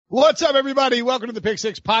What's up, everybody? Welcome to the Pick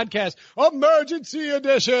Six Podcast, Emergency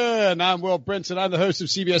Edition. I'm Will Brinson. I'm the host of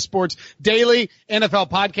CBS Sports Daily NFL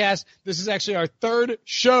Podcast. This is actually our third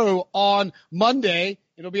show on Monday.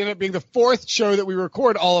 It'll end up being the fourth show that we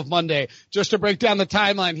record all of Monday. Just to break down the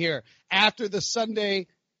timeline here, after the Sunday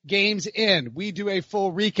games end, we do a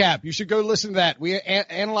full recap. You should go listen to that. We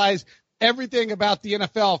analyze everything about the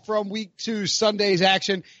NFL from week 2 Sunday's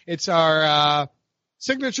action. It's our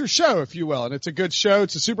signature show, if you will, and it's a good show.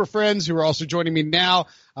 It's the Super Friends who are also joining me now,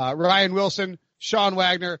 Ryan Wilson, Sean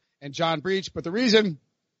Wagner, and John Breech. But the reason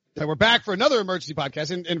that we're back for another emergency podcast,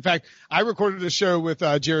 and in fact, I recorded a show with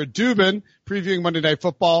Jared Dubin previewing Monday Night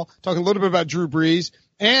Football, talking a little bit about Drews Brees,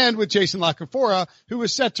 and with Jason LaCanfora, who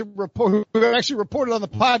was set to report, who actually reported on the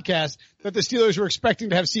podcast that the Steelers were expecting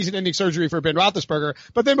to have season-ending surgery for Ben Roethlisberger.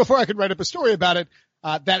 But then before I could write up a story about it,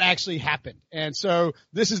 that actually happened. And so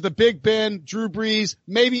this is the Big Ben, Drews Brees,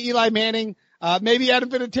 maybe Eli Manning, maybe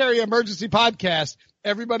Adam Vinatieri emergency podcast.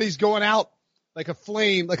 Everybody's going out like a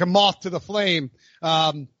flame, like a moth to the flame.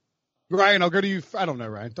 Ryan, I'll go to you. I don't know,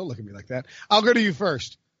 Ryan. Don't look at me like that. I'll go to you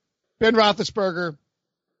first. Ben Roethlisberger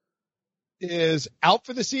is out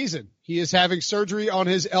for the season. He is having surgery on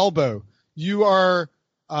his elbow. You are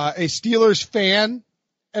a Steelers fan,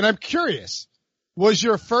 and I'm curious, was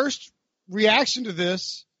your first reaction to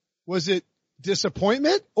this, was it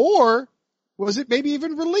disappointment, or was it maybe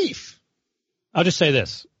even relief? I'll just say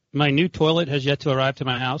this. My new toilet has yet to arrive to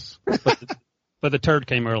my house, but the turd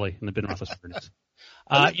came early in the Ben Roethlisberger news.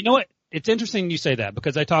 You know what? It's interesting you say that,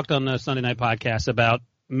 because I talked on the Sunday night podcast about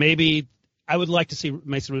maybe I would like to see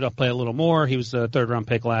Mason Rudolph play a little more. He was a third-round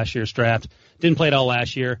pick last year's draft. Didn't play it all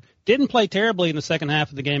last year. Didn't play terribly in the second half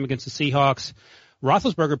of the game against the Seahawks.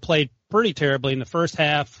 Roethlisberger played pretty terribly in the first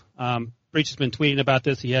half. Breach has been tweeting about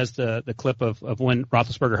this. He has the clip of when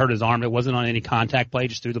Roethlisberger hurt his arm. It wasn't on any contact play,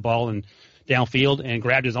 just threw the ball and downfield and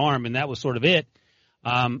grabbed his arm, and that was sort of it.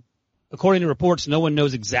 According to reports, no one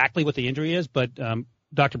knows exactly what the injury is, but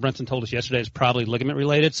Dr. Brinson told us yesterday it's probably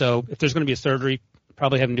ligament-related. So if there's going to be a surgery,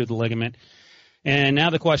 probably having to do with the ligament. And now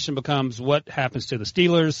the question becomes, what happens to the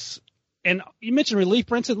Steelers? And you mentioned relief,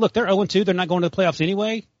 Brinson. Look, they're 0-2. They're not going to the playoffs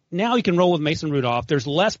anyway. Now you can roll with Mason Rudolph. There's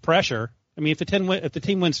less pressure. I mean, if the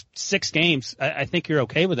team wins 6 games, I think you're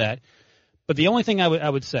okay with that. But the only thing I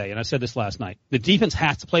would say, and I said this last night, the defense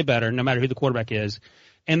has to play better no matter who the quarterback is,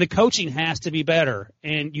 and the coaching has to be better.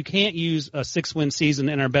 And you can't use a 6-win season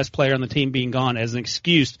and our best player on the team being gone as an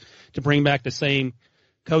excuse to bring back the same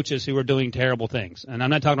coaches who are doing terrible things. And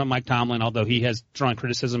I'm not talking about Mike Tomlin, although he has drawn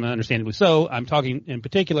criticism, and understandably so. I'm talking in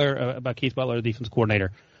particular about Keith Butler, the defense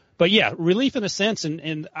coordinator. But yeah, relief in a sense,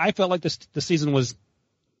 and I felt like the season was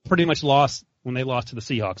pretty much lost when they lost to the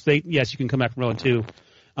Seahawks. Yes, you can come back from 0-2.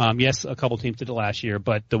 Yes, a couple teams did it last year,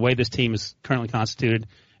 but the way this team is currently constituted,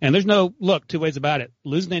 and there's no, look, two ways about it.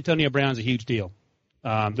 Losing Antonio Brown is a huge deal.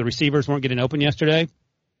 The receivers weren't getting open yesterday.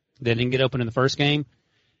 They didn't get open in the first game.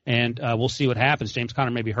 And we'll see what happens. James Conner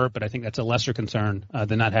may be hurt, but I think that's a lesser concern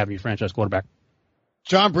than not having your franchise quarterback.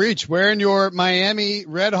 John Breech, wearing your Miami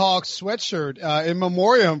Redhawks sweatshirt in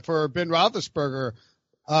memoriam for Ben Roethlisberger.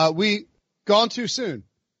 We gone too soon.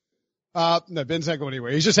 No, Ben's not going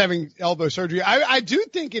anywhere. He's just having elbow surgery. I do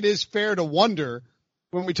think it is fair to wonder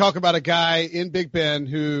when we talk about a guy in Big Ben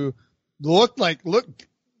who looked like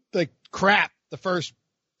crap the first,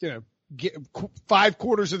 5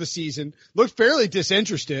 quarters of the season, looked fairly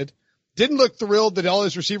disinterested, didn't look thrilled that all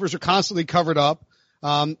his receivers are constantly covered up,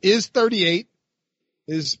 is 38,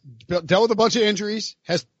 is dealt with a bunch of injuries,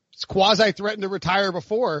 has quasi-threatened to retire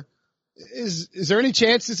before. Is there any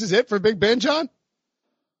chance this is it for Big Ben, John?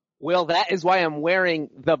 Well, that is why I'm wearing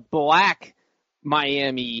the black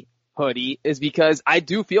Miami hoodie, is because I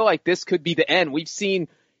do feel like this could be the end. We've seen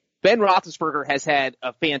Ben Roethlisberger has had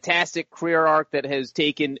a fantastic career arc that has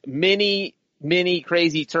taken many, many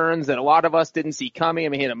crazy turns that a lot of us didn't see coming. I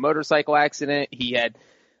mean, he had a motorcycle accident. He had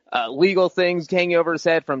legal things hanging over his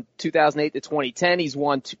head from 2008 to 2010. He's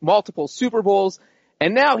won multiple Super Bowls.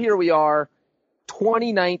 And now here we are,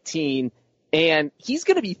 2019, and he's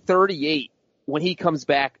going to be 38 when he comes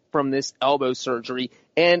back from this elbow surgery.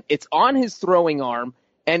 And it's on his throwing arm.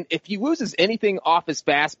 And if he loses anything off his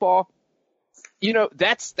fastball,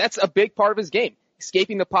 that's a big part of his game.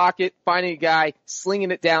 Escaping the pocket, finding a guy,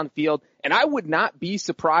 slinging it downfield. And I would not be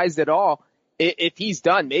surprised at all if he's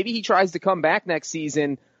done. Maybe he tries to come back next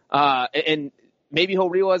season, and maybe he'll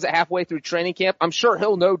realize it halfway through training camp. I'm sure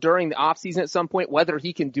he'll know during the offseason at some point whether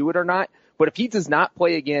he can do it or not. But if he does not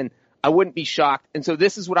play again, I wouldn't be shocked. And so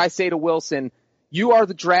this is what I say to Wilson. You are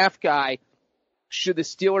the draft guy. Should the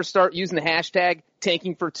Steelers start using the hashtag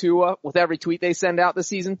tanking for Tua with every tweet they send out this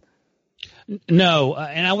season? No,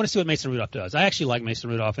 and I want to see what Mason Rudolph does. I actually like Mason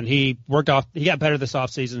Rudolph, and he got better this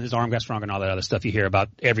offseason. His arm got stronger and all that other stuff you hear about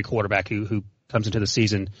every quarterback who comes into the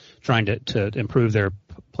season trying to improve their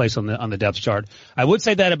place on the depth chart. I would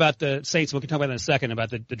say that about the Saints. We can talk about that in a second, about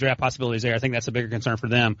the draft possibilities there. I think that's a bigger concern for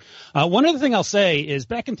them. One other thing I'll say is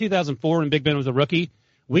back in 2004 when Big Ben was a rookie,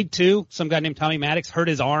 week 2, some guy named Tommy Maddox hurt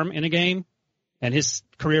his arm in a game, and his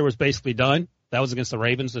career was basically done. That was against the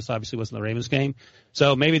Ravens. This obviously wasn't the Ravens game.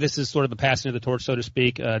 So maybe this is sort of the passing of the torch, so to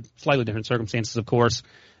speak. Slightly different circumstances, of course.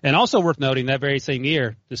 And also worth noting, that very same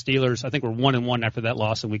year, the Steelers, I think, were 1-1 after that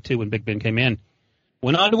loss in week 2 when Big Ben came in.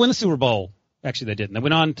 Went on to win the Super Bowl. Actually, they didn't. They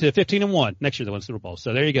went on to 15-1. Next year, they won the Super Bowl.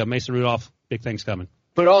 So there you go. Mason Rudolph, big things coming.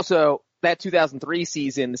 But also, that 2003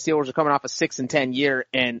 season, the Steelers are coming off a 6-10 year,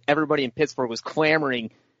 and everybody in Pittsburgh was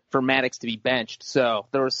clamoring for Maddox to be benched. So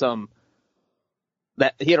there was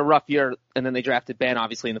that he had a rough year, and then they drafted Ben,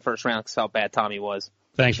 obviously, in the first round because how bad Tommy was.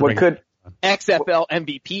 Thanks for bringing it. XFL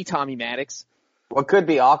MVP Tommy Maddox. What could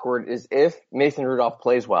be awkward is if Mason Rudolph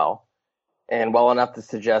plays well, and well enough to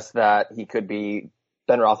suggest that he could be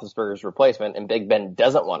Ben Roethlisberger's replacement, and Big Ben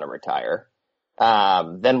doesn't want to retire,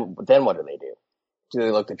 then what do they do? Do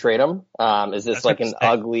they look to trade him? Is this like an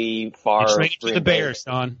ugly, far... Trade to the Bears,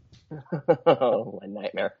 Don. Oh, my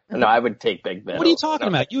nightmare. No, I would take Big Ben. What are you talking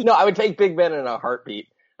about? No, I would take Big Ben in a heartbeat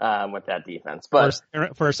with that defense. But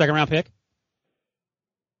for a second-round pick?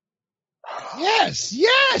 Yes,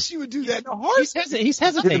 you would do that in a heartbeat. He's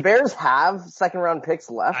hesitating. Do the Bears have second-round picks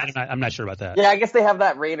left? I'm not sure about that. Yeah, I guess they have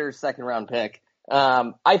that Raiders second-round pick.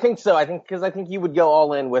 I think so. I think you would go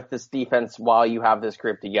all in with this defense while you have this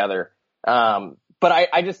group together. But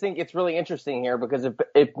I just think it's really interesting here because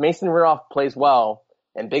if Mason Rudolph plays well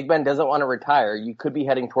and Big Ben doesn't want to retire, you could be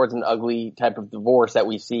heading towards an ugly type of divorce that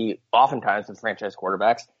we see oftentimes with franchise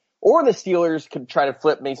quarterbacks. Or the Steelers could try to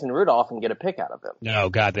flip Mason Rudolph and get a pick out of him.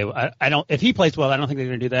 No, God, I don't. If he plays well, I don't think they're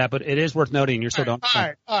going to do that. But it is worth noting. You're still don't.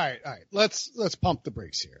 All right. Let's pump the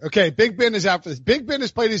brakes here. Okay, Big Ben is out for this. Big Ben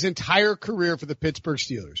has played his entire career for the Pittsburgh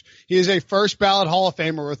Steelers. He is a first ballot Hall of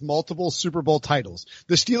Famer with multiple Super Bowl titles.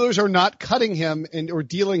 The Steelers are not cutting him or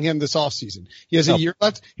dealing him this offseason. He has a year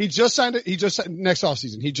left. He just signed next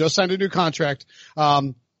offseason. He just signed a new contract.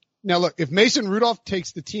 Now look, if Mason Rudolph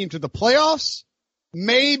takes the team to the playoffs,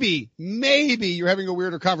 maybe you're having a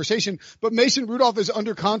weirder conversation, but Mason Rudolph is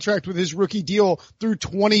under contract with his rookie deal through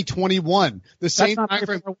 2021. The same time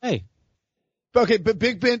frame. Okay, but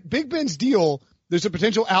Big Ben's deal, there's a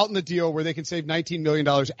potential out in the deal where they can save $19 million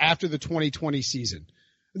after the 2020 season.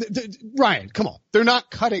 Ryan, come on. They're not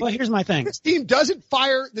cutting. Well, here's my thing. This team doesn't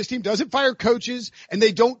fire coaches, and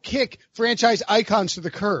they don't kick franchise icons to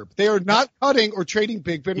the curb. They are not cutting or trading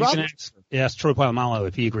Big Ben Roethlisberger. Yes, Troy Polamalu,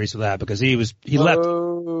 if he agrees with that, because he left. He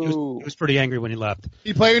was pretty angry when he left. Did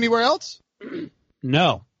he play anywhere else?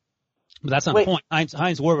 No. But that's not the point.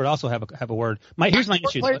 Heinz Ward would also have a word. Here's my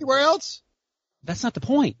issue. Play anywhere else? That's not the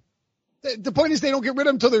point. The point is they don't get rid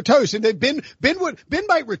of him until they're toast, and Ben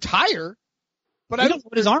might retire. But I don't know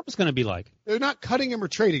what his arm is going to be like. They're not cutting him or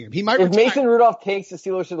trading him. He might. If Mason Rudolph takes the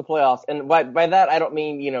Steelers to the playoffs, and by that I don't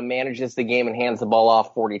mean manages the game and hands the ball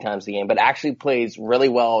off 40 times a game, but actually plays really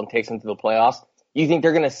well and takes them to the playoffs, you think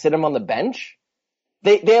they're going to sit him on the bench?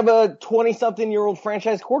 They have a 20-something-year-old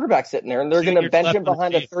franchise quarterback sitting there, and they're going to bench him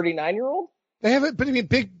behind a 39-year-old? They haven't. But I mean,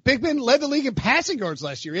 Big Ben led the league in passing yards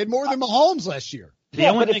last year. He had more than Mahomes last year.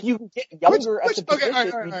 Yeah, but if you can get younger at the position. Okay,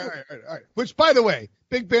 all right. Which, by the way,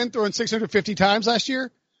 Big Ben throwing 650 times last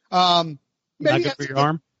year. Not good for your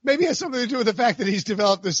arm? Maybe it has something to do with the fact that he's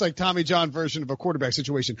developed this like Tommy John version of a quarterback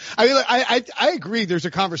situation. I mean, I agree there's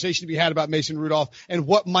a conversation to be had about Mason Rudolph and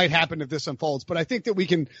what might happen if this unfolds. But I think that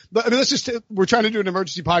we're trying to do an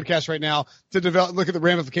emergency podcast right now to look at the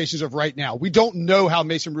ramifications of right now. We don't know how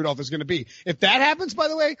Mason Rudolph is going to be. If that happens, by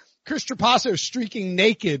the way, Chris Trapasso streaking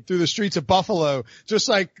naked through the streets of Buffalo, just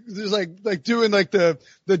like doing like the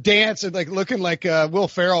dance and like looking like Will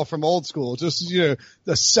Ferrell from Old School, just the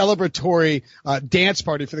celebratory dance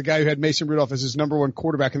party for the guy who had Mason Rudolph as his number one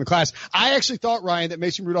quarterback in the class. I actually thought, Ryan, that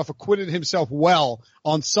Mason Rudolph acquitted himself well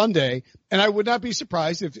on Sunday, and I would not be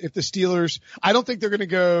surprised if the Steelers. I don't think they're going to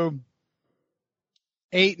go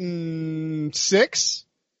 8-6,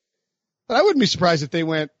 but I wouldn't be surprised if they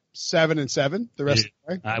went 7-7 the rest of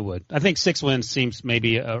the way. I would. I think 6 wins seems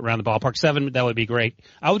maybe around the ballpark. 7, that would be great.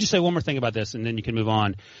 I would just say one more thing about this, and then you can move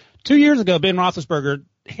on. 2 years ago, Ben Roethlisberger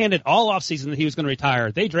handed all offseason that he was going to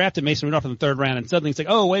retire. They drafted Mason Rudolph in the 3rd round, and suddenly it's like,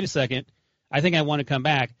 oh, wait a second. I think I want to come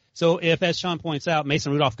back. So if, as Sean points out,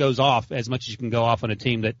 Mason Rudolph goes off as much as you can go off on a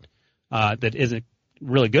team that isn't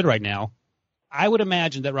really good right now, I would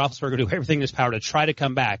imagine that Roethlisberger would do everything in his power to try to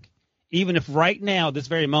come back, even if right now, this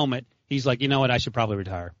very moment, he's like, you know what, I should probably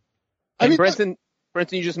retire. And Brinson,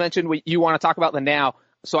 you just mentioned you want to talk about the now.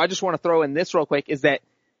 So I just want to throw in this real quick is that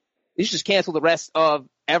you should just cancel the rest of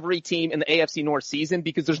every team in the AFC North season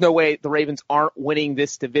because there's no way the Ravens aren't winning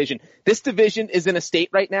this division. This division is in a state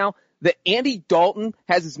right now that Andy Dalton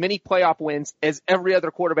has as many playoff wins as every other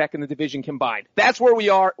quarterback in the division combined. That's where we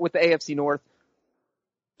are with the AFC North.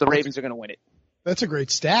 The Ravens are going to win it. That's a great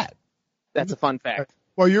stat. That's a fun fact.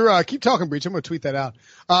 Well, you're keep talking, Breech. I'm going to tweet that out.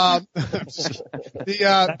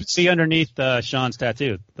 See underneath Sean's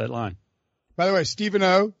tattoo, that line. By the way, Stephen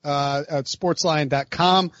O. At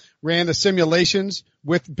sportsline.com ran the simulations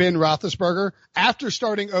with Ben Roethlisberger. After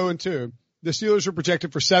starting 0-2, the Steelers were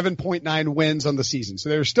projected for 7.9 wins on the season. So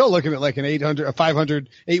they were still looking at like an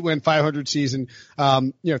 8-win, 500 season.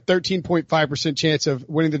 13.5% chance of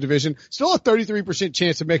winning the division. Still a 33%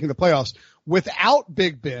 chance of making the playoffs. Without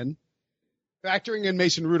Big Ben, factoring in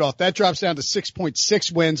Mason Rudolph, that drops down to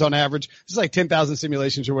 6.6 wins on average. This is like 10,000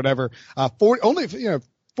 simulations or whatever.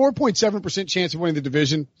 4.7% chance of winning the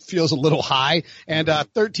division feels a little high, and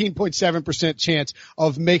 13.7% chance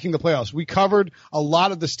of making the playoffs. We covered a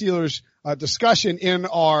lot of the Steelers discussion in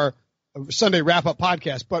our Sunday wrap-up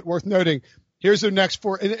podcast, but worth noting, here's their next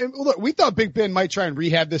four. And look, we thought Big Ben might try and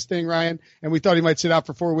rehab this thing, Ryan, and we thought he might sit out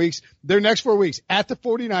for 4 weeks. Their next 4 weeks at the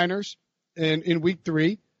 49ers in week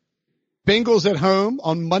 3, Bengals at home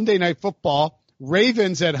on Monday Night Football,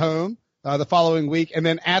 Ravens at home the following week, and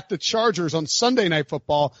then at the Chargers on Sunday Night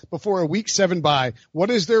Football before a Week 7 bye.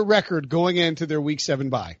 What is their record going into their Week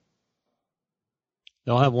 7 bye?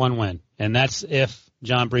 They'll have 1 win, and that's if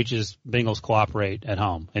John Breech's Bengals cooperate at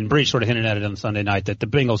home. And Breech sort of hinted at it on Sunday night that the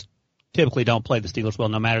Bengals typically don't play the Steelers well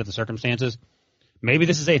no matter the circumstances. Maybe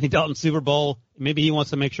this is Andy Dalton's Super Bowl. Maybe he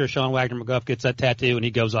wants to make sure Sean Wagner-McGough gets that tattoo and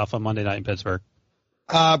he goes off on Monday night in Pittsburgh.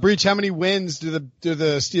 Breech, how many wins do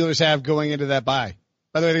the Steelers have going into that bye?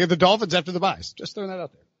 By the way, they get the Dolphins after the byes. Just throwing that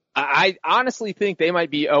out there. I honestly think they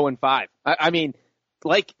might be 0-5. I mean,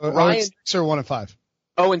 like Ryan. 0-6 or 1-5.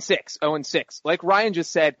 0-6. 0-6. Like Ryan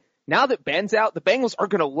just said, now that Ben's out, the Bengals are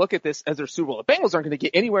going to look at this as their Super Bowl. The Bengals aren't going to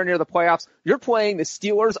get anywhere near the playoffs. You're playing the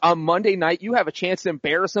Steelers on Monday night. You have a chance to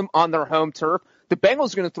embarrass them on their home turf. The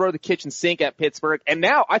Bengals are going to throw the kitchen sink at Pittsburgh. And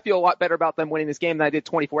now I feel a lot better about them winning this game than I did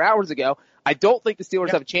 24 hours ago. I don't think the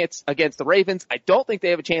Steelers have a chance against the Ravens. I don't think they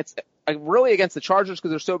have a chance really against the Chargers because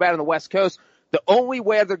they're so bad on the West Coast. The only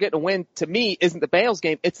way they're getting a win, to me, isn't the Bengals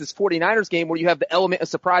game. It's this 49ers game where you have the element of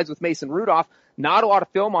surprise with Mason Rudolph. Not a lot of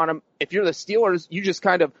film on him. If you're the Steelers, you just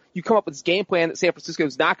you come up with this game plan that San Francisco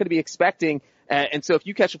is not going to be expecting. And so if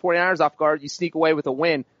you catch the 49ers off guard, you sneak away with a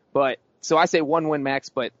win. So I say 1 win max,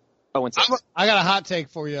 but 0-6. I got a hot take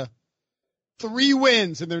for you. 3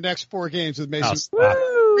 wins in their next 4 games with Mason.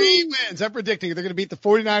 3 wins. I'm predicting they're going to beat the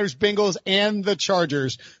 49ers, Bengals, and the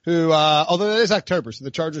Chargers, who, although that is October, so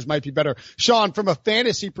the Chargers might be better. Sean, from a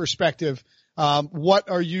fantasy perspective, what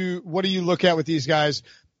do you look at with these guys?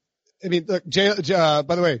 I mean, look,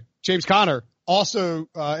 by the way, James Conner also,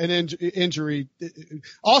 injury,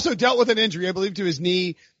 also dealt with an injury, I believe, to his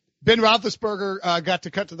knee. Ben Roethlisberger got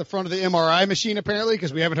to cut to the front of the MRI machine apparently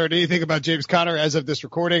because we haven't heard anything about James Conner as of this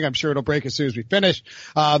recording. I'm sure it'll break as soon as we finish.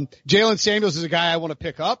 Jalen Samuels is a guy I want to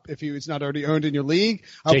pick up if he's not already owned in your league.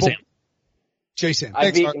 Jason.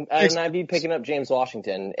 I'd be picking up James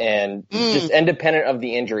Washington and just independent of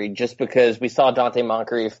the injury just because we saw Dante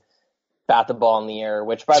Moncrief bat the ball in the air,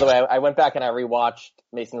 which by the way, I went back and I rewatched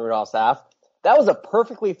Mason Rudolph's half. That was a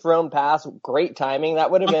perfectly thrown pass. Great timing.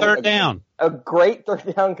 That would have been a great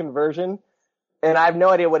 3rd down conversion. And I have no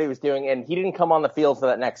idea what he was doing. And he didn't come on the field for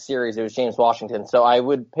that next series. It was James Washington. So I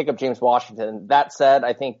would pick up James Washington. That said,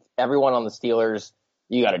 I think everyone on the Steelers,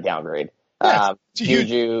 you got to downgrade.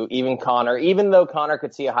 Juju, even Connor, even though Connor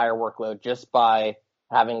could see a higher workload just by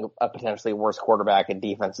having a potentially worse quarterback and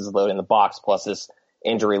defenses loading the box plus this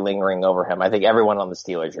injury lingering over him. I think everyone on the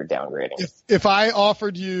Steelers are downgrading. If I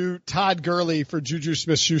offered you Todd Gurley for Juju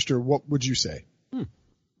Smith-Schuster, what would you say?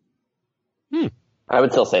 I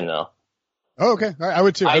would still say no. Oh, okay. All right, I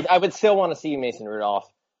would too. I would still want to see Mason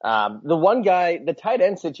Rudolph. The one guy, the tight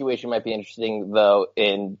end situation might be interesting though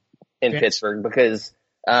in Pittsburgh because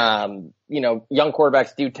young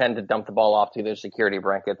quarterbacks do tend to dump the ball off to their security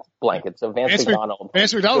blanket. So Vance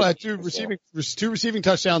McDonald had two receiving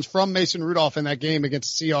touchdowns from Mason Rudolph in that game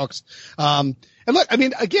against the Seahawks. And look, I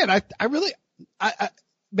mean, again, I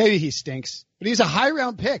maybe he stinks, but he's a high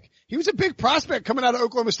round pick. He was a big prospect coming out of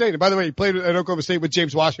Oklahoma State. And by the way, he played at Oklahoma State with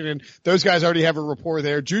James Washington. Those guys already have a rapport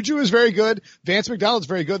there. Juju is very good. Vance McDonald's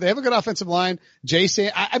very good. They have a good offensive line.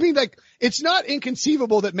 It's not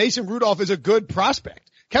inconceivable that Mason Rudolph is a good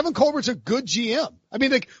prospect. Kevin Colbert's a good GM. I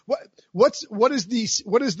mean, like, what is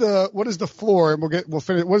the floor? And we'll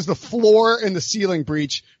finish. What is the floor and the ceiling,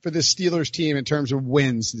 Breech, for this Steelers team in terms of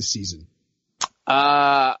wins this season?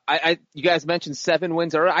 You guys mentioned 7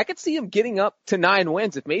 wins earlier. I could see him getting up to 9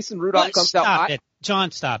 wins if Mason Rudolph comes out. Stop it.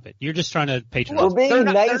 John, stop it. You're just trying to patronize. They're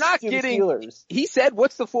not getting. The he said,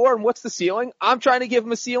 "What's the floor and what's the ceiling?" I'm trying to give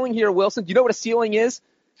him a ceiling here, Wilson. Do you know what a ceiling is?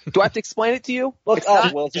 Do I have to explain it to you? Look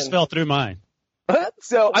up, Wilson. Just fell through mine.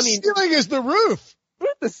 So I mean, the ceiling is the roof.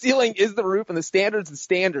 The ceiling is the roof, and the standard's the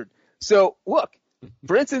standard. So look,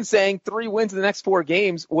 Brinson's saying 3 wins in the next 4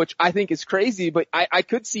 games, which I think is crazy, but I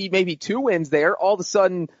could see maybe 2 wins there. All of a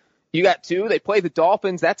sudden, you got 2. They play the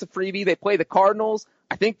Dolphins. That's a freebie. They play the Cardinals.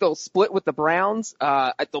 I think they'll split with the Browns.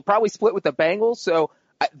 They'll probably split with the Bengals. So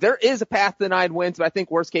there is a path to 9 wins, but I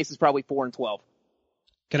think worst case is probably 4-12.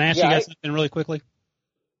 Can I ask you guys something really quickly?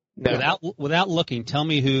 No. Without looking, tell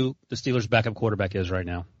me who the Steelers' backup quarterback is right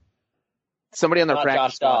now. Somebody on their Not practice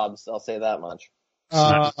Josh squad. Dobbs, I'll say that much.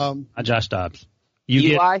 Not Josh Dobbs.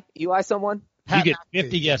 Eli someone? You get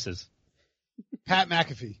 50 guesses. Pat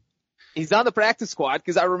McAfee. He's on the practice squad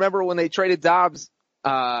because I remember when they traded Dobbs.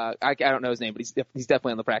 I don't know his name, but he's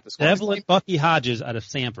definitely on the practice squad. Devlin Bucky Hodges out of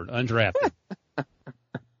Sanford, undrafted.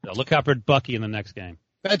 So look out for Bucky in the next game.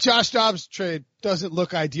 That Josh Dobbs trade doesn't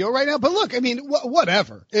look ideal right now, but look, I mean,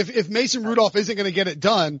 whatever. If Mason Rudolph isn't going to get it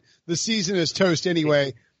done, the season is toast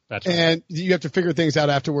anyway. That's right. And you have to figure things out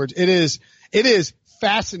afterwards. It is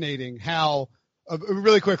fascinating how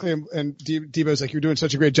really quickly, and Debo's like, you're doing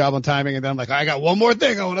such a great job on timing, and then I'm like, I got one more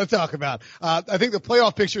thing I want to talk about. I think the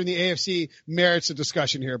playoff picture in the AFC merits a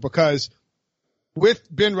discussion here because with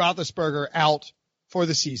Ben Roethlisberger out for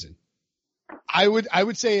the season, I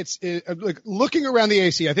would say like looking around the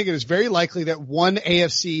AFC, I think it is very likely that one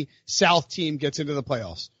AFC South team gets into the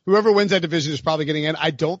playoffs. Whoever wins that division is probably getting in.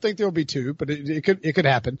 I don't think there will be 2, but it could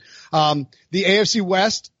happen. The AFC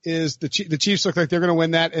West is the Chiefs look like they're going to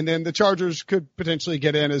win that, and then the Chargers could potentially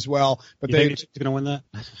get in as well. But you think they're going to win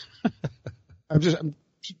that?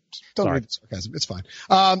 Don't read the sarcasm. It's fine.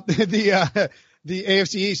 The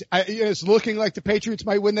AFC East, it's looking like the Patriots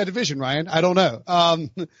might win that division, Ryan. I don't know. And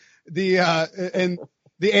the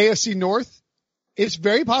AFC North, it's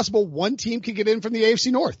very possible one team could get in from the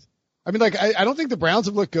AFC North. I mean, like, I don't think the Browns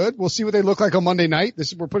have looked good. We'll see what they look like on Monday night.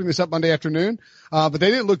 We're putting this up Monday afternoon. But they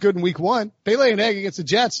didn't look good in week 1. They lay an egg against the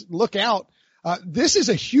Jets. Look out. This is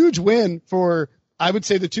a huge win for, I would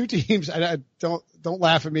say, the 2 teams. Don't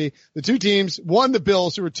laugh at me. The 2 teams, one, the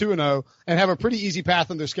Bills, who are 2-0 and have a pretty easy path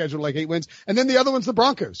on their schedule, like 8 wins. And then the other one's the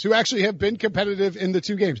Broncos, who actually have been competitive in the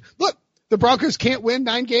 2 games. Look, the Broncos can't win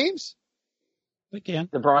 9 games. We can.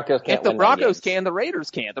 The Broncos can't If the win Broncos 9 games. can, the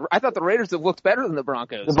Raiders can't. I thought the Raiders have looked better than the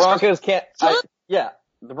Broncos. The Broncos can't. The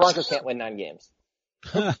Broncos can't win 9 games.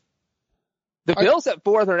 The Bills at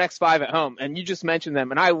 4 of their next 5 at home, and you just mentioned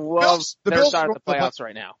them, and I love their start at the playoffs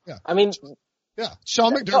right now. Yeah. I mean,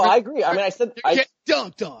 Sean McDermott. no, I agree. I mean, Get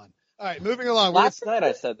dunked on. All right, moving along. Last night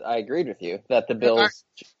I said I agreed with you that the Bills.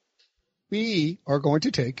 We are going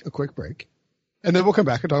to take a quick break, and then we'll come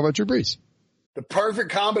back and talk about Drews Brees. The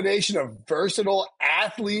perfect combination of versatile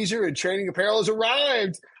athleisure and training apparel has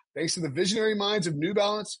arrived. Thanks to the visionary minds of New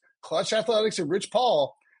Balance, Clutch Athletics, and Rich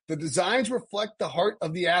Paul, the designs reflect the heart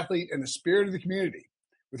of the athlete and the spirit of the community.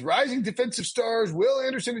 With rising defensive stars Will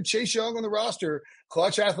Anderson and Chase Young on the roster,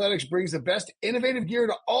 Clutch Athletics brings the best innovative gear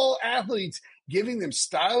to all athletes, giving them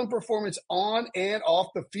style and performance on and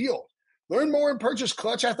off the field. Learn more and purchase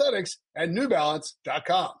Clutch Athletics at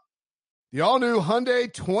NewBalance.com. The all-new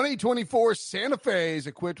Hyundai 2024 Santa Fe is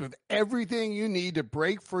equipped with everything you need to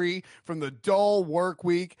break free from the dull work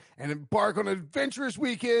week and embark on an adventurous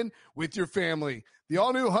weekend with your family. The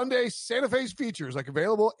all-new Hyundai Santa Fe's features like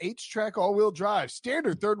available H-Track all-wheel drive,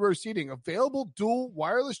 standard third-row seating, available dual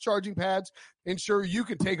wireless charging pads, ensure you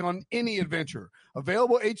can take on any adventure.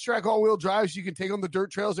 Available H-Track all-wheel drives you can take on the dirt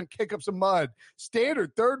trails and kick up some mud.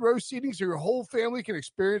 Standard third-row seating so your whole family can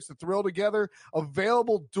experience the thrill together.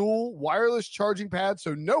 Available dual wireless charging pads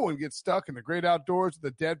so no one gets stuck in the great outdoors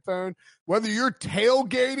with a dead phone. Whether you're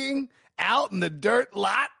tailgating out in the dirt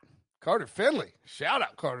lot, Carter Finley, shout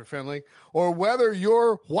out Carter Finley, or whether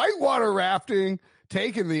you're whitewater rafting,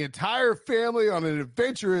 taking the entire family on an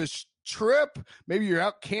adventurous trip, maybe you're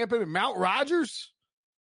out camping in Mount Rogers.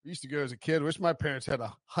 I used to go as a kid. Wish my parents had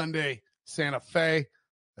a Hyundai Santa Fe.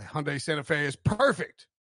 The Hyundai Santa Fe is perfect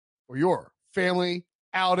for your family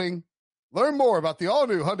outing. Learn more about the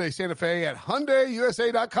all-new Hyundai Santa Fe at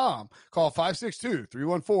HyundaiUSA.com. Call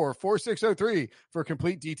 562-314-4603 for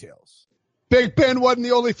complete details. Big Ben wasn't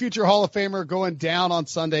the only future Hall of Famer going down on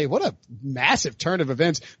Sunday. What a massive turn of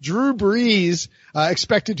events. Drew Brees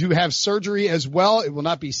expected to have surgery as well. It will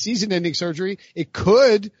not be season-ending surgery. It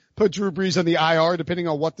could put Drew Brees on the IR depending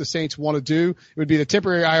on what the Saints want to do. It would be the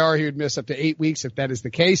temporary IR. He would miss up to 8 weeks if that is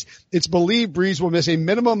the case. It's believed Brees will miss a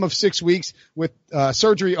minimum of 6 weeks with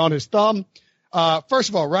surgery on his thumb. First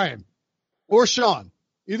of all, Ryan or Sean,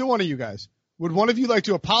 either one of you guys, would one of you like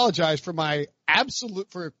to apologize for my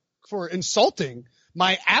for insulting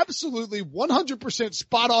my absolutely 100%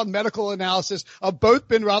 spot-on medical analysis of both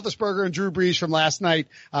Ben Roethlisberger and Drew Brees from last night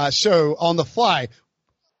show on the fly?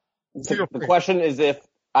 The question is if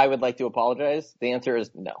I would like to apologize. The answer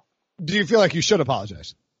is no. Do you feel like you should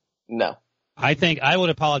apologize? No. I think I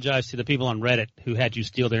would apologize to the people on Reddit who had you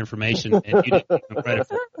steal their information and you didn't give them credit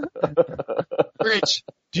for it. Rich,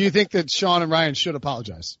 do you think that Sean and Ryan should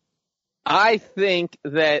apologize? I think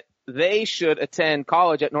that they should attend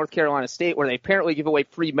college at North Carolina State, where they apparently give away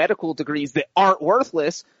free medical degrees that aren't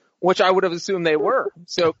worthless, which I would have assumed they were.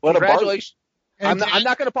 So congratulations. I'm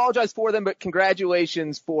not going to apologize for them, but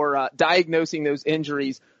congratulations for diagnosing those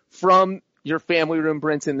injuries from your family room,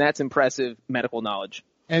 Brinson. That's impressive medical knowledge.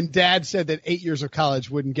 And Dad said that 8 years of college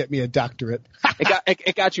wouldn't get me a doctorate.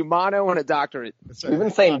 It got you mono and a doctorate. We've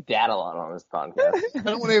been saying Dad a lot on this podcast. I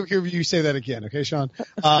don't want to hear you say that again, okay, Sean?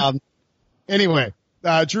 Anyway,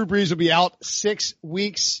 Drew Brees will be out 6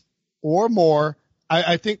 weeks or more.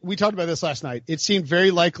 I think we talked about this last night. It seemed very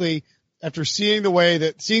likely after seeing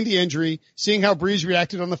the injury, seeing how Brees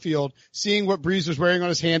reacted on the field, seeing what Brees was wearing on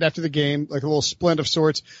his hand after the game, like a little splint of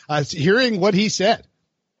sorts, hearing what he said.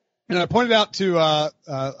 And I pointed out to,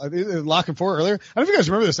 Lock and Four earlier. I don't know if you guys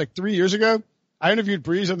remember this, like 3 years ago. I interviewed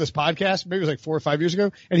Brees on this podcast, maybe it was like 4 or 5 years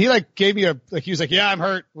ago, and he gave me he was like, yeah, I'm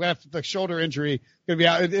hurt. We have the shoulder injury. Gonna be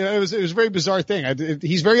out. It was a very bizarre thing.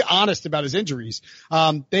 He's very honest about his injuries.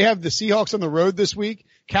 They have the Seahawks on the road this week,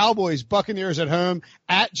 Cowboys, Buccaneers at home,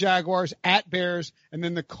 at Jaguars, at Bears, and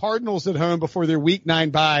then the Cardinals at home before their week 9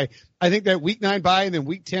 bye. I think that week 9 bye and then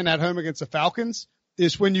week 10 at home against the Falcons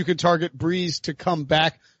is when you can target Brees to come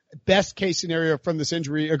back. Best case scenario from this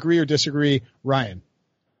injury. Agree or disagree, Ryan?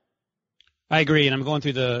 I agree, and I'm going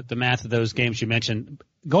through the math of those games you mentioned.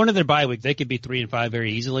 Going to their bye week, they could be 3-5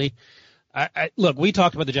 very easily. Look, we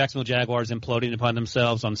talked about the Jacksonville Jaguars imploding upon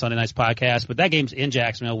themselves on Sunday night's podcast, but that game's in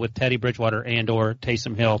Jacksonville with Teddy Bridgewater and or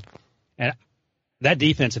Taysom Hill. And that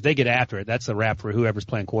defense, if they get after it, that's a wrap for whoever's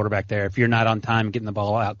playing quarterback there. If you're not on time and getting the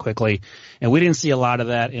ball out quickly. And we didn't see a lot of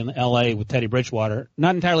that in L.A. with Teddy Bridgewater.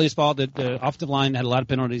 Not entirely his fault. The offensive line had a lot of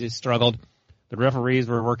penalties. They struggled. The referees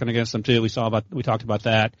were working against them too. We talked about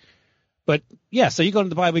that. But yeah, so you go into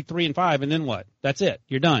the bye week 3-5, and then what? That's it.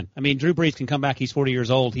 You're done. I mean, Drew Brees can come back. He's 40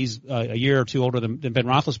 years old. He's a year or two older than Ben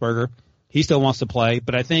Roethlisberger. He still wants to play.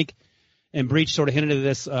 But I think, and Breach sort of hinted at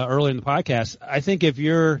this earlier in the podcast, I think if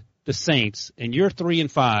you're the Saints and you're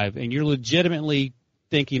 3-5 and you're legitimately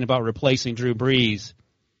thinking about replacing Drew Brees,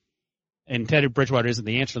 and Teddy Bridgewater isn't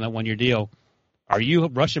the answer to that one-year deal, are you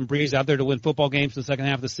rushing Brees out there to win football games in the second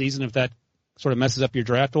half of the season if that sort of messes up your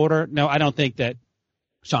draft order? No, I don't think that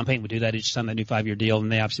Sean Payton would do that. He just signed that new 5-year deal,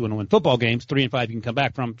 and they obviously want to win football games. 3-5 you can come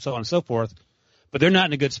back from, so on and so forth. But they're not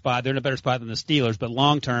in a good spot. They're in a better spot than the Steelers. But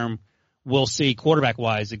long term, we'll see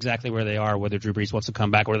quarterback-wise exactly where they are, whether Drew Brees wants to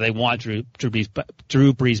come back or they want Drew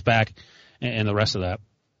Brees back and the rest of that.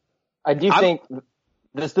 I do think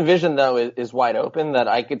this division, though, is wide open, that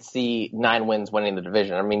I could see 9 wins winning the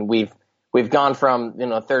division. I mean, we've gone from,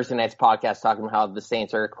 Thursday night's podcast talking about how the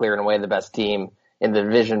Saints are clear and away the best team in the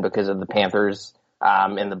division because of the Panthers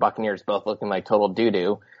and the Buccaneers both looking like total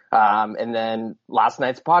doo-doo. And then last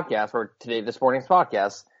night's podcast, or this morning's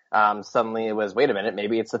podcast, suddenly it was, wait a minute,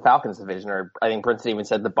 maybe it's the Falcons division, or I think Brinson even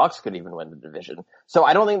said the Bucs could even win the division. So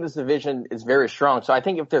I don't think this division is very strong. So I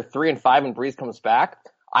think if they're 3-5 and Brees comes back,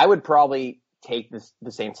 I would probably take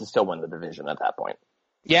the Saints to still win the division at that point.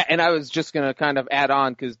 Yeah, and I was just going to kind of add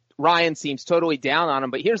on because Ryan seems totally down on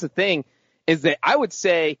him. But here's the thing, is that I would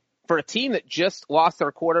say for a team that just lost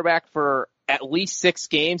their quarterback for at least 6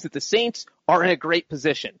 games, that the Saints are in a great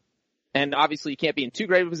position. And obviously you can't be in too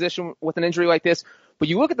great of a position with an injury like this. But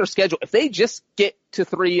you look at their schedule, if they just get to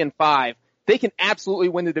 3-5, they can absolutely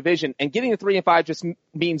win the division. And getting to 3-5 just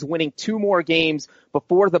means winning 2 more games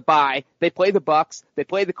before the bye. They play the Bucs, they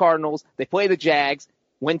play the Cardinals, they play the Jags,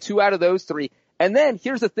 win 2 out of those 3. And then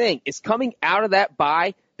here's the thing, is coming out of that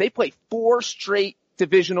bye, they play 4 straight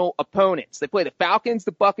divisional opponents. They play the Falcons,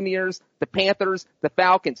 the Buccaneers, the Panthers, the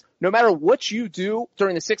Falcons. No matter what you do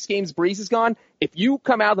during the 6 games Brees is gone, if you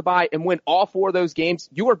come out of the bye and win all 4 of those games,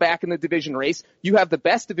 you are back in the division race. You have the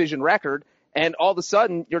best division record, and all of a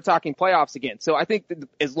sudden you're talking playoffs again. So I think that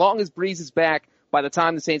as long as Brees is back, by the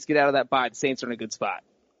time the Saints get out of that bye, the Saints are in a good spot.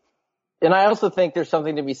 And I also think there's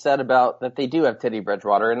something to be said about that they do have Teddy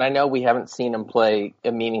Bridgewater. And I know we haven't seen him play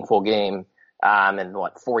a meaningful game in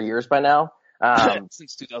 4 years by now?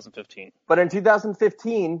 Since 2015. But in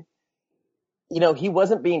 2015, he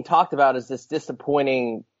wasn't being talked about as this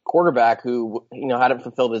disappointing quarterback who, hadn't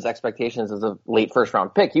fulfilled his expectations as a late first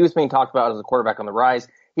round pick. He was being talked about as a quarterback on the rise.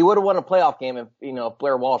 He would have won a playoff game if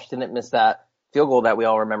Blair Walsh didn't miss that field goal that we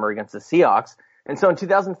all remember against the Seahawks. And so in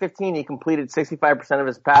 2015, he completed 65% of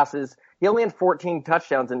his passes. He only had 14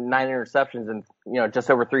 touchdowns and 9 interceptions and, just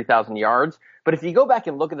over 3,000 yards. But if you go back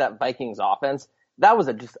and look at that Vikings offense, that was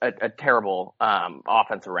just a terrible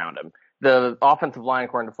offense around him. The offensive line,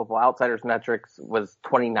 according to Football Outsiders metrics, was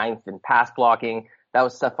 29th in pass blocking. That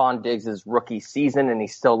was Stephon Diggs' rookie season, and he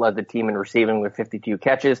still led the team in receiving with 52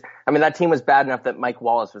 catches. I mean, that team was bad enough that Mike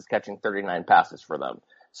Wallace was catching 39 passes for them.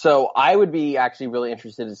 So I would be actually really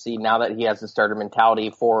interested to see, now that he has the starter mentality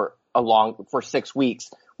for 6 weeks,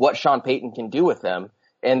 what Sean Payton can do with him.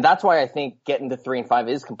 And that's why I think getting to 3-5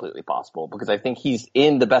 is completely possible, because I think he's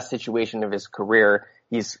in the best situation of his career.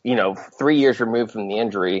 He's, 3 years removed from the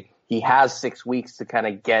injury. He has 6 weeks to kind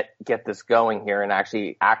of get this going here and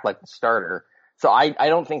actually act like the starter. So I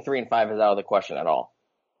don't think 3-5 is out of the question at all.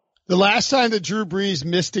 The last time that Drew Brees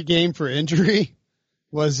missed a game for injury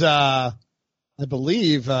was, I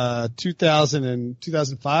believe,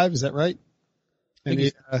 2005. Is that right? And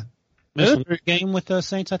he missed a game with the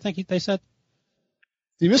Saints, I think they said.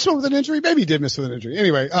 Did he miss one with an injury? Maybe he did miss with an injury.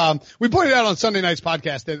 Anyway, we pointed out on Sunday night's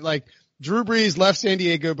podcast that Drew Brees left San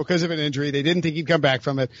Diego because of an injury. They didn't think he'd come back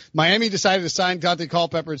from it. Miami decided to sign Dante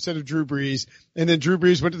Culpepper instead of Drew Brees. And then Drew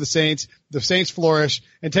Brees went to the Saints. The Saints flourish.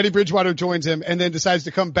 And Teddy Bridgewater joins him and then decides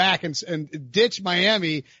to come back and ditch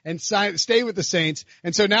Miami and stay with the Saints.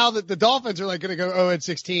 And so now that the Dolphins are going to go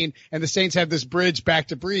 0-16 and the Saints have this bridge back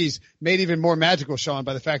to Brees, made even more magical, Sean,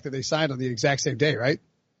 by the fact that they signed on the exact same day, right?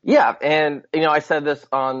 Yeah. And, I said this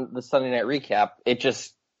on the Sunday night recap.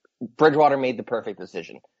 Bridgewater made the perfect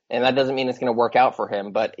decision. And that doesn't mean it's going to work out for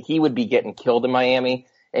him, but he would be getting killed in Miami,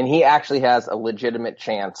 and he actually has a legitimate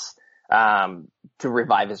chance to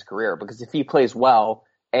revive his career, because if he plays well,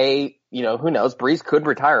 who knows, Brees could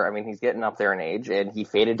retire. I mean, he's getting up there in age, and he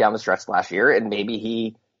faded down the stretch last year, and maybe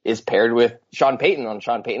he is paired with Sean Payton on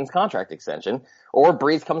Sean Payton's contract extension, or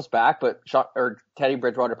Brees comes back, but Teddy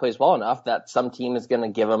Bridgewater plays well enough that some team is going to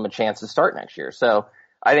give him a chance to start next year. So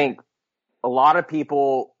I think a lot of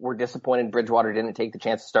people were disappointed Bridgewater didn't take the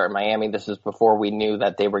chance to start in Miami. This is before we knew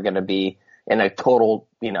that they were going to be in a total,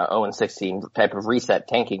 0-16 type of reset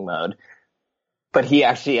tanking mode. But he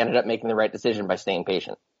actually ended up making the right decision by staying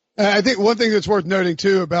patient. I think one thing that's worth noting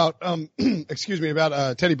too about,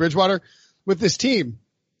 about Teddy Bridgewater with this team,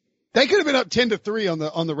 they could have been up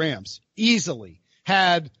 10-3 on the Rams easily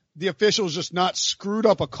had the officials just not screwed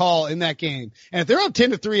up a call in that game. And if they're up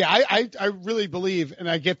 10-3, I really believe, and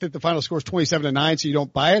I get that the final score is 27-9, so you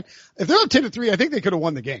don't buy it. If they're up 10-3, I think they could have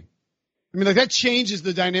won the game. I mean, that changes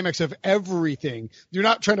the dynamics of everything. You're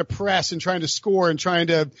not trying to press and trying to score and trying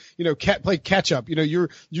to, play catch up. Your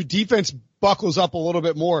defense buckles up a little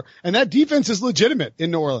bit more. And that defense is legitimate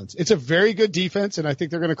in New Orleans. It's a very good defense, and I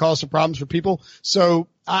think they're going to cause some problems for people. So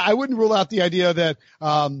I wouldn't rule out the idea that,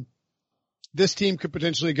 this team could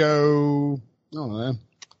potentially go,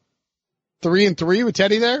 3-3 with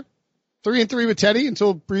Teddy there. 3-3 with Teddy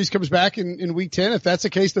until Brees comes back in week 10. If that's the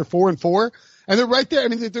case, they're 4-4. And they're right there. I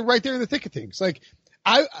mean, they're right there in the thick of things.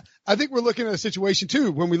 I think we're looking at a situation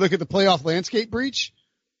too, when we look at the playoff landscape, Breach,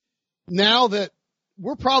 now that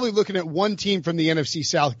we're probably looking at one team from the NFC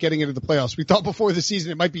South getting into the playoffs. We thought before the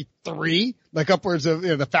season it might be 3, upwards of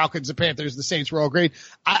the Falcons, the Panthers, the Saints were all great.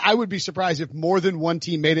 I would be surprised if more than one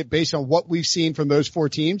team made it based on what we've seen from those 4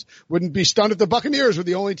 teams. Wouldn't be stunned if the Buccaneers were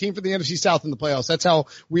the only team from the NFC South in the playoffs. That's how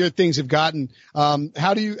weird things have gotten.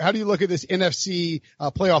 How do you look at this NFC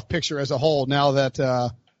playoff picture as a whole now that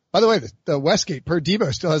by the way, the Westgate per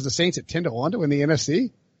Devo still has the Saints at 10-1 to win the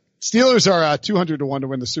NFC? Steelers are 200-1 to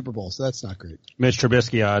win the Super Bowl, so that's not great. Mitch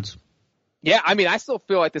Trubisky odds. Yeah, I mean, I still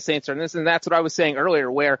feel like the Saints are in this, and that's what I was saying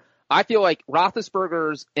earlier, where I feel like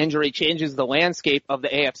Roethlisberger's injury changes the landscape of the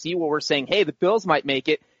AFC, where we're saying, hey, the Bills might make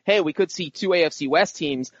it. Hey, we could see 2 AFC West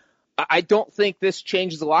teams. I don't think this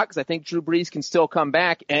changes a lot, because I think Drew Brees can still come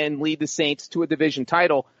back and lead the Saints to a division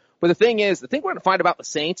title. But the thing we're going to find about the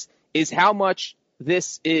Saints is how much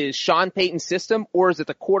this is Sean Payton's system, or is it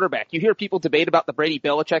the quarterback? You hear people debate about the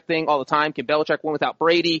Brady-Belichick thing all the time. Can Belichick win without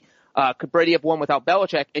Brady? Could Brady have won without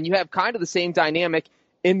Belichick? And you have kind of the same dynamic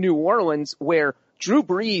in New Orleans, where Drew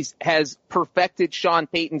Brees has perfected Sean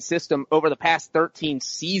Payton's system over the past 13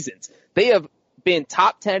 seasons. They have been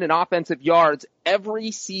top 10 in offensive yards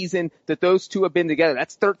every season that those two have been together.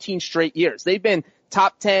 That's 13 straight years. They've been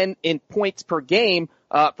top 10 in points per game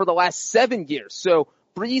for the last 7 years. So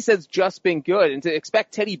Brees has just been good, and to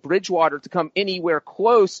expect Teddy Bridgewater to come anywhere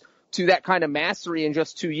close to that kind of mastery in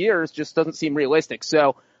just 2 years just doesn't seem realistic.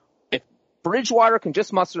 So if Bridgewater can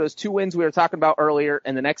just muster those 2 wins we were talking about earlier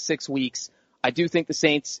in the next 6 weeks, I do think the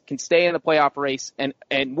Saints can stay in the playoff race and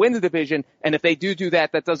win the division. And if they do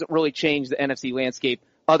that, that doesn't really change the NFC landscape,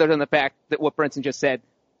 other than the fact that what Brinson just said,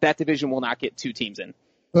 that division will not get 2 teams in.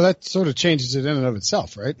 Well, that sort of changes it in and of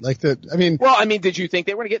itself, right? Well, did you think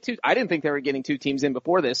they were going to get 2? I didn't think they were getting 2 teams in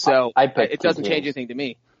before this, so it doesn't change anything to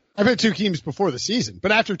me. I picked 2 teams before the season,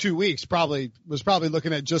 but after 2 weeks, was probably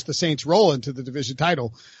looking at just the Saints roll into the division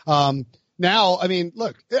title. Now,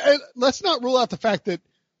 look, let's not rule out the fact that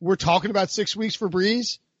we're talking about 6 weeks for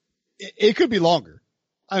Brees. It could be longer.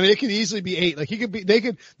 It could easily be 8. Like they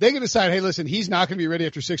could decide, hey, listen, he's not going to be ready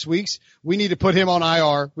after 6 weeks. We need to put him on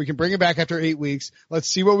IR. We can bring him back after 8 weeks. Let's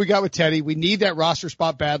see what we got with Teddy. We need that roster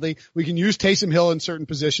spot badly. We can use Taysom Hill in certain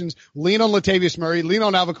positions, lean on Latavius Murray, lean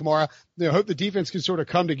on Alvin Kamara. Hope the defense can sort of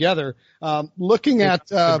come together. Looking at,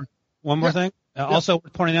 one more thing. Also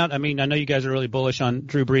pointing out, I know you guys are really bullish on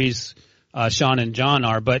Drew Brees. Sean and John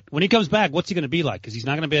are, but when he comes back, what's he going to be like? Because he's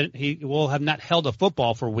not going to he will have not held a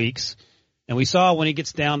football for weeks. And we saw when he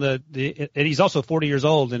gets down and he's also 40 years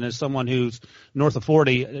old, and as someone who's north of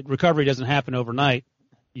 40, recovery doesn't happen overnight.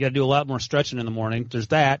 You got to do a lot more stretching in the morning. There's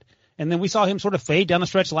that. And then we saw him sort of fade down the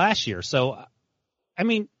stretch last year. So,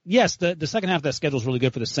 yes, the second half of that schedule is really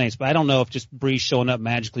good for the Saints, but I don't know if just Brees showing up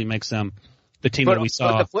magically makes them the team that we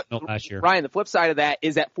saw last year. Ryan, the flip side of that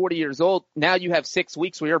is at 40 years old, now you have 6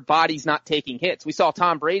 weeks where your body's not taking hits. We saw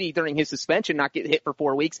Tom Brady during his suspension not get hit for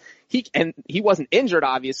 4 weeks. He wasn't injured,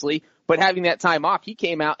 obviously, but having that time off, he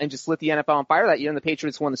came out and just lit the NFL on fire that year, and the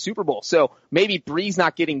Patriots won the Super Bowl. So maybe Brees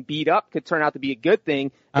not getting beat up could turn out to be a good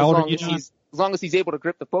thing as long as he's able to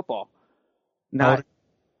grip the football. Not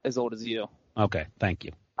as old as you. Okay, thank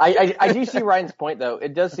you. I do see Ryan's point, though.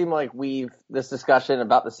 It does seem like this discussion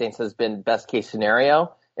about the Saints has been best case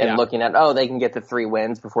scenario and looking at, they can get to 3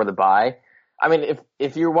 wins before the bye.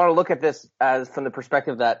 If you want to look at this as from the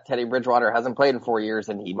perspective that Teddy Bridgewater hasn't played in 4 years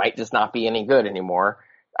and he might just not be any good anymore.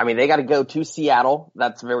 They got to go to Seattle.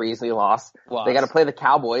 That's very easily a loss. They got to play the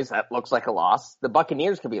Cowboys. That looks like a loss. The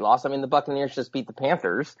Buccaneers could be lost. The Buccaneers just beat the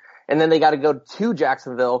Panthers. And then they got to go to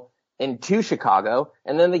Jacksonville and to Chicago,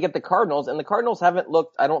 and then they get the Cardinals, and the Cardinals I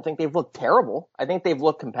don't think they've looked terrible. I think they've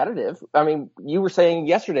looked competitive. You were saying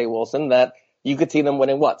yesterday, Wilson, that you could see them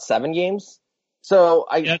winning, 7 games? So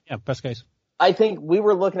best case. I think we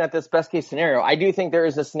were looking at this best case scenario. I do think there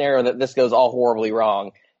is a scenario that this goes all horribly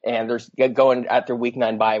wrong, and there's going at their week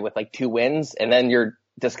 9 bye with 2 wins, and then you're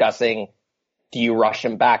discussing, do you rush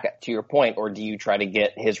him back to your point, or do you try to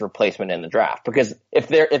get his replacement in the draft? Because if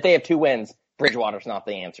they have 2 wins, Bridgewater's not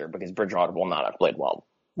the answer because Bridgewater will not have played well.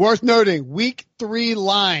 Worth noting, week 3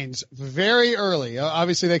 lines very early.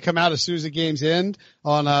 Obviously, they come out as soon as the games end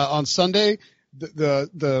on Sunday.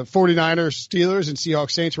 The 49ers, Steelers, and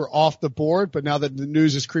Seahawks Saints were off the board, but now that the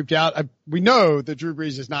news has creeped out, we know that Drew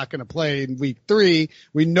Brees is not going to play in week 3.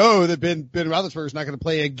 We know that Ben Roethlisberger is not going to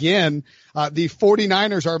play again. The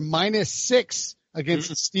 49ers are -6 against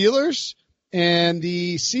the Steelers, and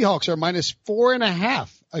the Seahawks are -4.5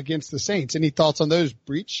 against the Saints. Any thoughts on those,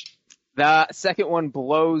 Breech? The second one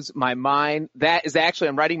blows my mind. That is actually,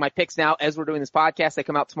 I'm writing my picks now as we're doing this podcast. They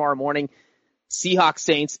come out tomorrow morning. Seahawks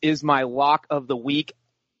Saints is my lock of the week.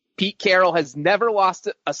 Pete Carroll has never lost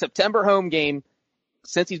a September home game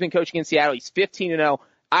since he's been coaching in Seattle. He's 15-0.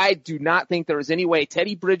 I do not think there is any way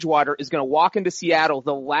Teddy Bridgewater is going to walk into Seattle,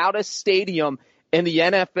 the loudest stadium in the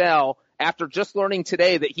NFL, after just learning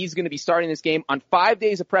today that he's going to be starting this game on 5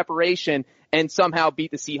 days of preparation and somehow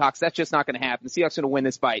beat the Seahawks. That's just not going to happen. The Seahawks are going to win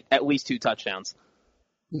this by at least 2 touchdowns.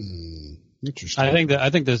 Interesting. I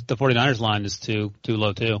think the 49ers line is too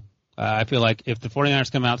low too. I feel like if the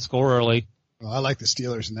 49ers come out, score early. Well, I like the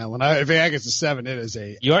Steelers in that one. If it gets to 7, it is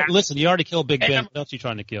listen, you already killed Big Ben. What else are you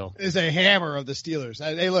trying to kill? It is a hammer of the Steelers.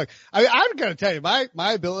 Hey, look, I'm going to tell you,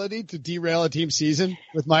 my ability to derail a team's season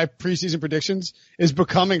with my preseason predictions is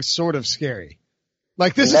becoming sort of scary.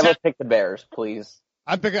 Never pick the Bears, please.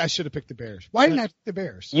 I should have picked the Bears. Why didn't I pick the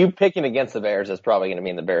Bears? You picking against the Bears is probably going to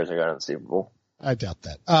mean the Bears are going to the Super Bowl. I doubt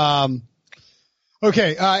that.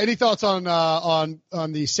 Okay. Any thoughts on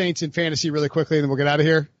the Saints in fantasy really quickly, and then we'll get out of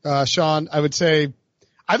here? Sean, I would say,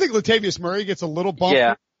 I think Latavius Murray gets a little bump.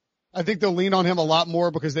 Yeah. I think they'll lean on him a lot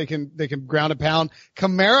more because they can ground and pound.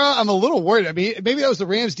 Kamara, I'm a little worried. Maybe that was the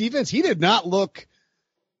Rams defense. He did not look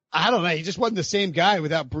I don't know. He just wasn't the same guy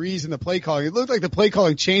without Brees and the play calling. It looked like the play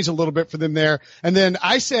calling changed a little bit for them there. And then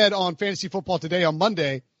I said on Fantasy Football Today on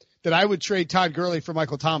Monday that I would trade Todd Gurley for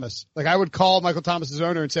Michael Thomas. Like I would call Michael Thomas's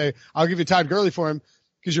owner and say, I'll give you Todd Gurley for him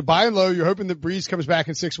because you're buying low. You're hoping that Brees comes back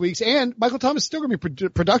in 6 weeks and Michael Thomas is still going to be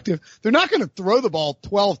productive. They're not going to throw the ball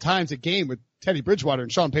 12 times a game with Teddy Bridgewater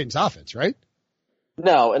and Sean Payton's offense, right?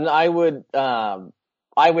 No, and I would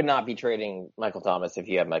not be trading Michael Thomas if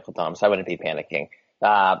you have Michael Thomas. I wouldn't be panicking.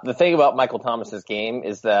 The thing about Michael Thomas's game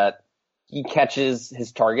is that he catches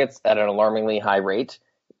his targets at an alarmingly high rate.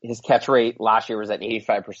 His catch rate last year was at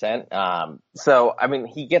 85%. So, I mean,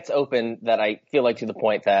 he gets open that I feel like to the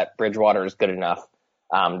point that Bridgewater is good enough,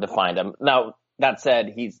 to find him. Now, that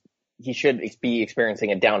said, he should be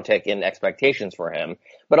experiencing a downtick in expectations for him.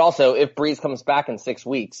 But also, if Brees comes back in 6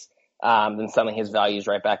 weeks, then suddenly his value is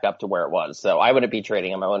right back up to where it was. So I wouldn't be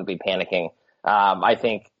trading him. I wouldn't be panicking. I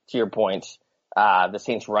think, to your point, the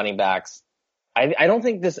Saints running backs, I don't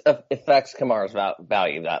think this affects Kamara's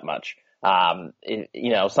value that much.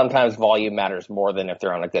 Sometimes volume matters more than if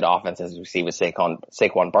they're on a good offense, as we see with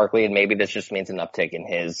Saquon Barkley, and maybe this just means an uptick in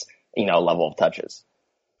his, level of touches.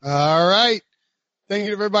 All right. Thank you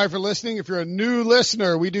to everybody for listening. If you're a new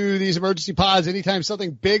listener, we do these emergency pods anytime something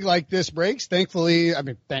big like this breaks. Thankfully,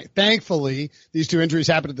 these two injuries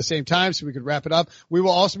happened at the same time, so we could wrap it up. We will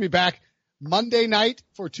also be back Monday night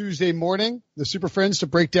for Tuesday morning, the Super Friends, to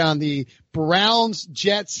break down the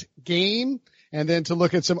Browns-Jets game and then to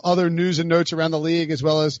look at some other news and notes around the league, as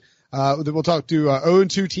well as we'll talk to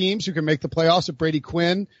 0-2 teams who can make the playoffs with Brady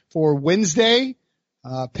Quinn for Wednesday.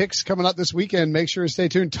 Picks coming up this weekend. Make sure to stay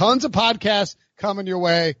tuned. Tons of podcasts coming your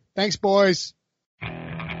way. Thanks, boys.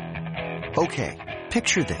 Okay,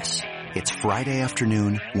 picture this. It's Friday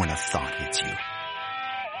afternoon when a thought hits you.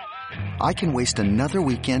 I can waste another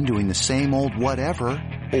weekend doing the same old whatever,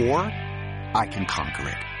 or I can conquer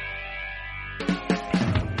it.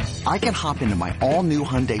 I can hop into my all-new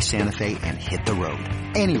Hyundai Santa Fe and hit the road.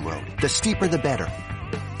 Any road. The steeper, the better.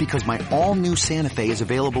 Because my all-new Santa Fe is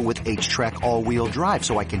available with H-Track all-wheel drive,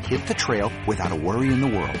 so I can hit the trail without a worry in the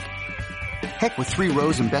world. Heck, with 3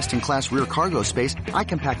 rows and best-in-class rear cargo space, I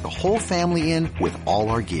can pack the whole family in with all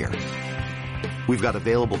our gear. We've got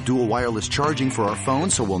available dual wireless charging for our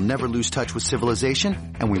phones, so we'll never lose touch with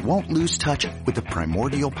civilization, and we won't lose touch with the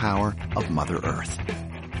primordial power of Mother Earth.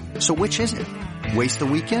 So which is it? Waste the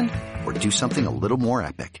weekend or do something a little more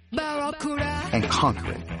epic? And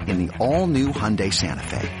conquer it in the all-new Hyundai Santa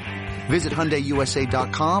Fe. Visit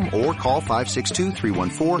HyundaiUSA.com or call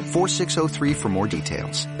 562-314-4603 for more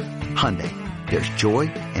details. Hyundai, there's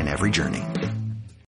joy in every journey.